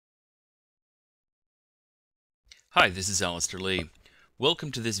Hi, this is Alistair Lee.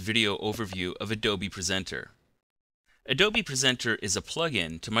 Welcome to this video overview of Adobe Presenter. Adobe Presenter is a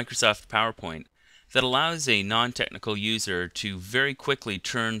plugin to Microsoft PowerPoint that allows a non-technical user to very quickly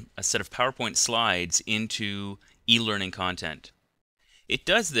turn a set of PowerPoint slides into e-learning content. It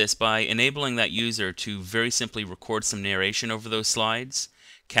does this by enabling that user to very simply record some narration over those slides,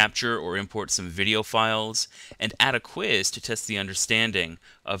 capture or import some video files, and add a quiz to test the understanding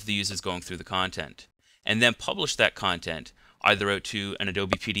of the users going through the content, and then publish that content either out to an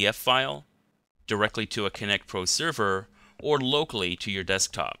Adobe PDF file, directly to a Connect Pro server, or locally to your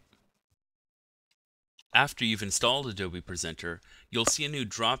desktop. After you've installed Adobe Presenter, you'll see a new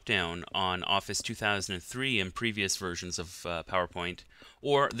drop-down on Office 2003 and previous versions of PowerPoint,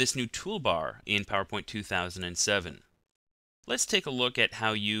 or this new toolbar in PowerPoint 2007. Let's take a look at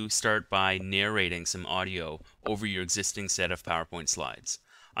how you start by narrating some audio over your existing set of PowerPoint slides.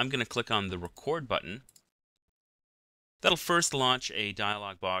 I'm going to click on the Record button. That'll first launch a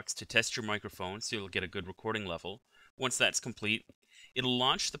dialog box to test your microphone so you'll get a good recording level. Once that's complete, it'll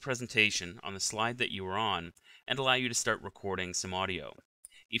launch the presentation on the slide that you were on and allow you to start recording some audio.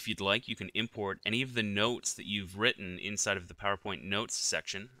 If you'd like, you can import any of the notes that you've written inside of the PowerPoint Notes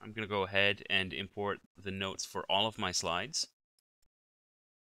section. I'm going to go ahead and import the notes for all of my slides.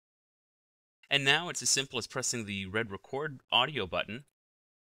 And now it's as simple as pressing the red Record Audio button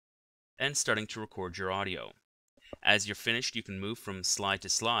and starting to record your audio. As you're finished, you can move from slide to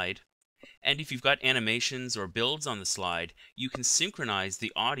slide. And if you've got animations or builds on the slide, you can synchronize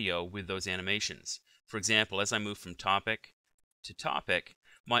the audio with those animations. For example, as I move from topic to topic,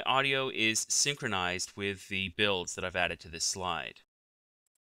 my audio is synchronized with the builds that I've added to this slide.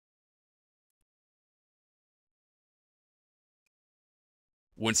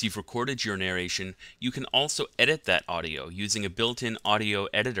 Once you've recorded your narration, you can also edit that audio using a built-in audio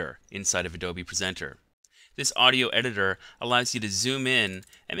editor inside of Adobe Presenter. This audio editor allows you to zoom in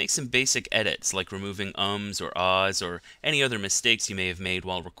and make some basic edits like removing ums or ahs or any other mistakes you may have made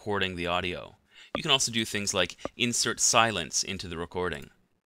while recording the audio. You can also do things like insert silence into the recording.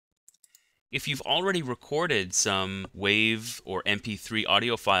 If you've already recorded some WAV or MP3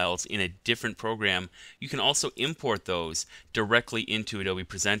 audio files in a different program, you can also import those directly into Adobe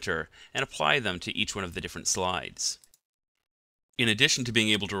Presenter and apply them to each one of the different slides. In addition to being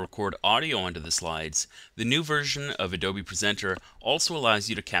able to record audio onto the slides, the new version of Adobe Presenter also allows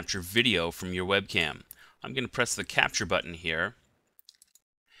you to capture video from your webcam. I'm going to press the capture button here.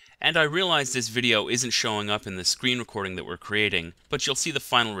 And I realize this video isn't showing up in the screen recording that we're creating, but you'll see the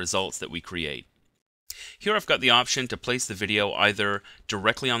final results that we create. Here I've got the option to place the video either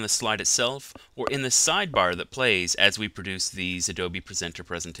directly on the slide itself or in the sidebar that plays as we produce these Adobe Presenter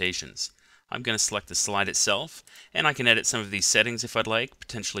presentations. I'm going to select the slide itself, and I can edit some of these settings if I'd like,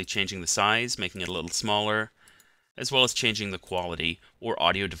 potentially changing the size, making it a little smaller, as well as changing the quality or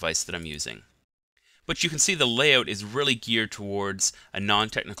audio device that I'm using. But you can see the layout is really geared towards a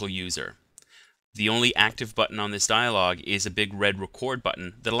non-technical user. The only active button on this dialog is a big red record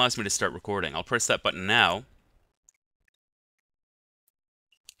button that allows me to start recording. I'll press that button now.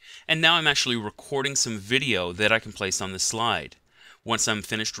 And now I'm actually recording some video that I can place on the slide. Once I'm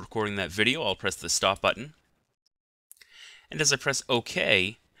finished recording that video, I'll press the stop button. And as I press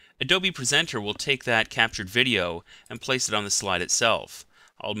OK, Adobe Presenter will take that captured video and place it on the slide itself.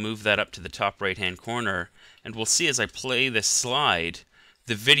 I'll move that up to the top right-hand corner, and we'll see as I play this slide,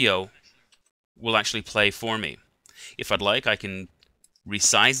 the video will actually play for me. If I'd like, I can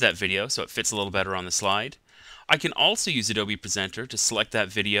resize that video so it fits a little better on the slide. I can also use Adobe Presenter to select that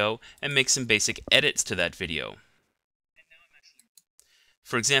video and make some basic edits to that video.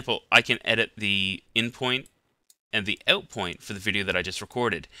 For example, I can edit the in point and the out point for the video that I just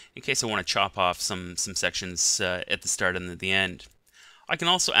recorded, in case I want to chop off some sections at the start and at the end. I can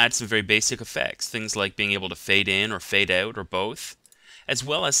also add some very basic effects, things like being able to fade in or fade out or both, as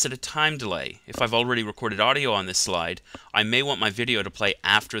well as set a time delay. If I've already recorded audio on this slide, I may want my video to play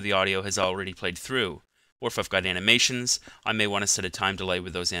after the audio has already played through. Or if I've got animations, I may want to set a time delay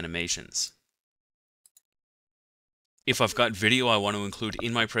with those animations. If I've got video I want to include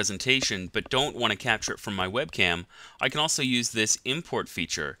in my presentation but don't want to capture it from my webcam, I can also use this import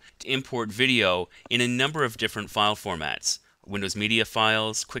feature to import video in a number of different file formats. Windows Media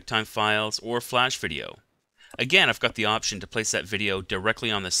files, QuickTime files, or Flash video. Again, I've got the option to place that video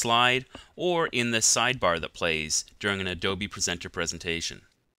directly on the slide or in the sidebar that plays during an Adobe Presenter presentation.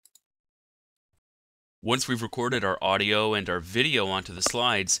 Once we've recorded our audio and our video onto the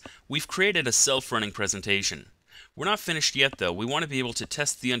slides, we've created a self-running presentation. We're not finished yet though. We want to be able to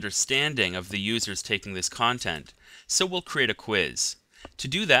test the understanding of the users taking this content, so we'll create a quiz. To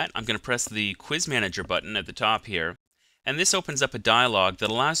do that, I'm going to press the Quiz Manager button at the top here, and this opens up a dialog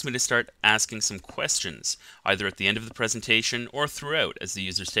that allows me to start asking some questions, either at the end of the presentation or throughout as the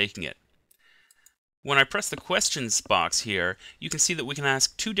user's taking it. When I press the questions box here, you can see that we can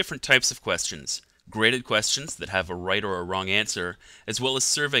ask two different types of questions: graded questions that have a right or a wrong answer, as well as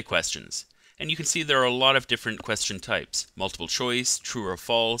survey questions. And you can see there are a lot of different question types: multiple choice, true or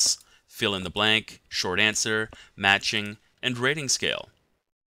false, fill in the blank, short answer, matching, and rating scale.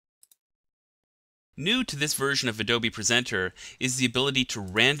 New to this version of Adobe Presenter is the ability to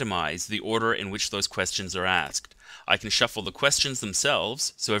randomize the order in which those questions are asked. I can shuffle the questions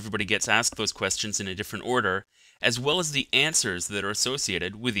themselves, so everybody gets asked those questions in a different order, as well as the answers that are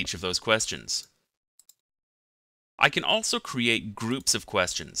associated with each of those questions. I can also create groups of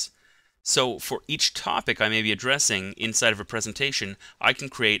questions. So for each topic I may be addressing inside of a presentation, I can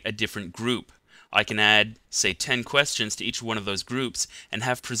create a different group. I can add, say, 10 questions to each one of those groups and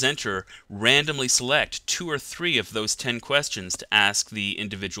have Presenter randomly select 2 or 3 of those 10 questions to ask the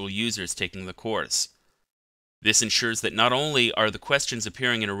individual users taking the course. This ensures that not only are the questions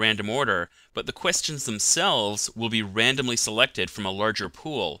appearing in a random order, but the questions themselves will be randomly selected from a larger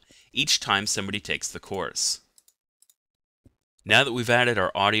pool each time somebody takes the course. Now that we've added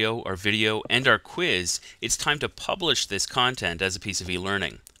our audio, our video, and our quiz, it's time to publish this content as a piece of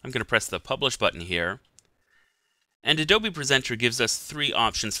e-learning. I'm going to press the Publish button here. And Adobe Presenter gives us 3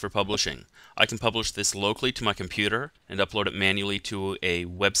 options for publishing. I can publish this locally to my computer and upload it manually to a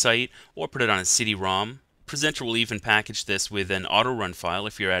website or put it on a CD-ROM. Presenter will even package this with an auto-run file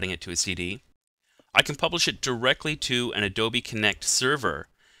if you're adding it to a CD. I can publish it directly to an Adobe Connect server,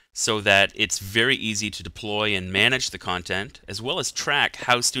 so that it's very easy to deploy and manage the content, as well as track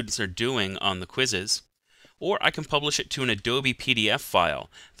how students are doing on the quizzes. Or I can publish it to an Adobe PDF file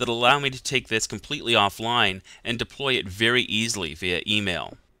that'll allow me to take this completely offline and deploy it very easily via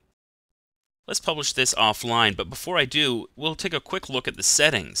email. Let's publish this offline, but before I do, we'll take a quick look at the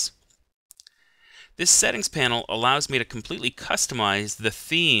settings. This settings panel allows me to completely customize the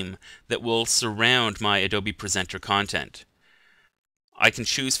theme that will surround my Adobe Presenter content. I can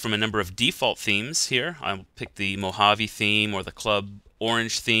choose from a number of default themes here. I'll pick the Mojave theme or the Club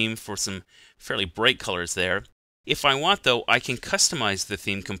Orange theme for some fairly bright colors there. If I want, though, I can customize the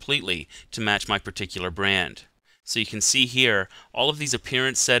theme completely to match my particular brand. So you can see here all of these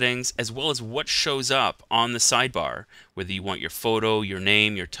appearance settings, as well as what shows up on the sidebar, whether you want your photo, your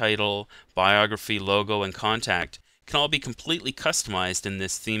name, your title, biography, logo, and contact, can all be completely customized in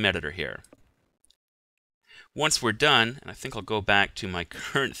this theme editor here. Once we're done, and I think I'll go back to my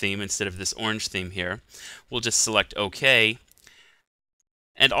current theme instead of this orange theme here, we'll just select OK,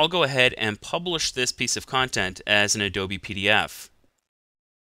 and I'll go ahead and publish this piece of content as an Adobe PDF.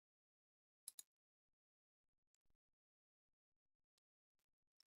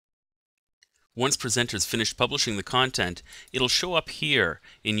 Once Presenter's finished publishing the content, it'll show up here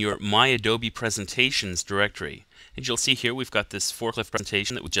in your My Adobe Presentations directory. And you'll see here we've got this forklift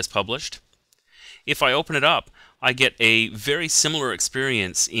presentation that we just published. If I open it up, I get a very similar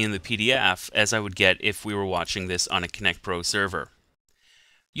experience in the PDF as I would get if we were watching this on a Connect Pro server.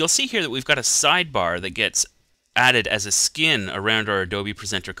 You'll see here that we've got a sidebar that gets added as a skin around our Adobe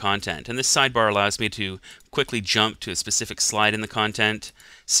Presenter content. And this sidebar allows me to quickly jump to a specific slide in the content,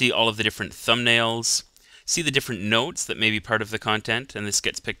 see all of the different thumbnails, see the different notes that may be part of the content, and this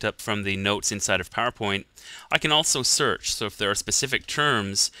gets picked up from the notes inside of PowerPoint. I can also search, so if there are specific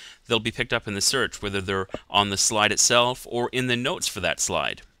terms, they'll be picked up in the search, whether they're on the slide itself or in the notes for that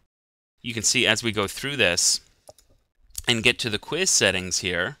slide. You can see as we go through this and get to the quiz settings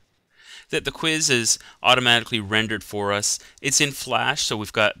here, that the quiz is automatically rendered for us. It's in Flash, so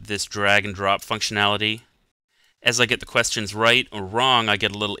we've got this drag and drop functionality. As I get the questions right or wrong, I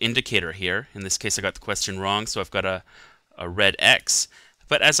get a little indicator here. In this case, I got the question wrong, so I've got a red X.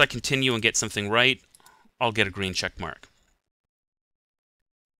 But as I continue and get something right, I'll get a green check mark.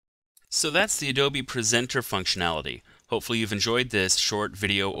 So that's the Adobe Presenter functionality. Hopefully you've enjoyed this short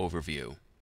video overview.